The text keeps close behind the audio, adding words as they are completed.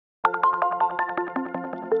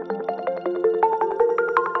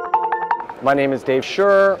My name is Dave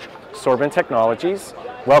Schurer, Sorbent Technologies.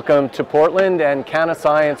 Welcome to Portland and Canna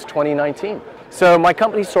Science 2019. So my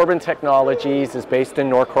company Sorbent Technologies is based in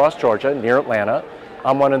Norcross, Georgia, near Atlanta.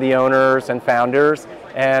 I'm one of the owners and founders,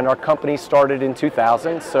 and our company started in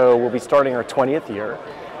 2000, so we'll be starting our 20th year,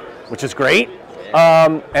 which is great.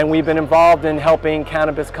 And we've been involved in helping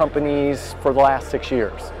cannabis companies for the last 6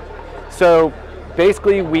 years. So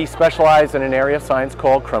basically, we specialize in an area of science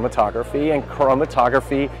called chromatography, and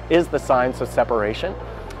chromatography is the science of separation.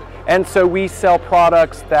 And so we sell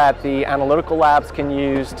products that the analytical labs can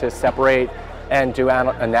use to separate and do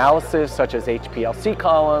analysis, such as HPLC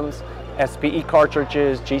columns, SPE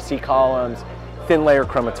cartridges, GC columns, thin layer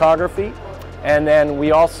chromatography. And then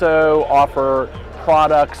we also offer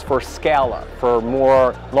products for scale-up, for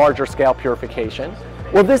more larger scale purification.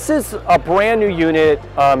 Well, this is a brand new unit.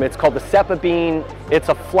 It's called the SEPA Beam. It's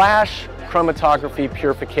a flash chromatography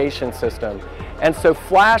purification system. And so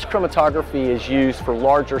flash chromatography is used for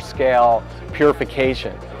larger scale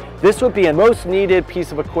purification. This would be a most needed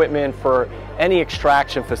piece of equipment for any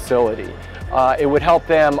extraction facility. It would help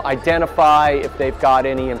them identify if they've got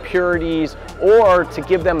any impurities, or to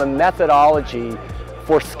give them a methodology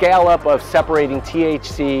for scale-up of separating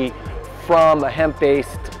THC from a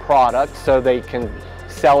hemp-based product, so they can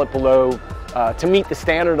sell it below, to meet the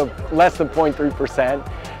standard of less than 0.3%.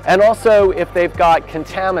 And also if they've got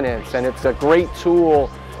contaminants, and it's a great tool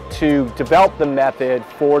to develop the method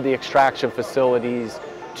for the extraction facilities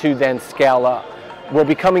to then scale up. We'll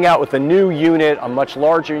be coming out with a new unit, a much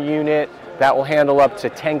larger unit, that will handle up to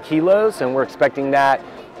 10 kilos, and we're expecting that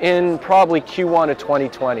in probably Q1 of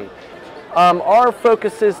 2020. Our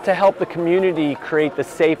focus is to help the community create the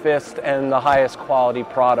safest and the highest quality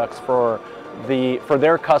products for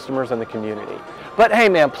their customers in the community. But hey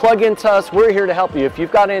man, plug into us. We're here to help you. If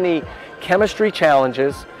you've got any chemistry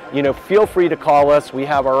challenges, feel free to call us. We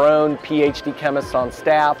have our own PhD chemists on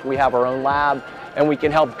staff. We have our own lab, and we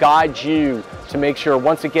can help guide you to make sure,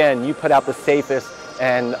 once again, you put out the safest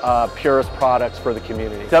and purest products for the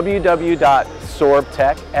community.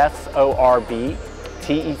 www.sorbtech,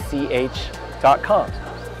 sorbtech.com.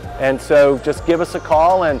 And so just give us a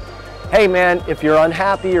call, and hey man, if you're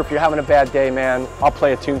unhappy or if you're having a bad day, man, I'll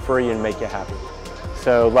play a tune for you and make you happy.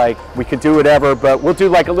 So like, we could do whatever, but we'll do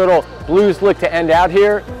like a little blues lick to end out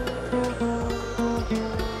here.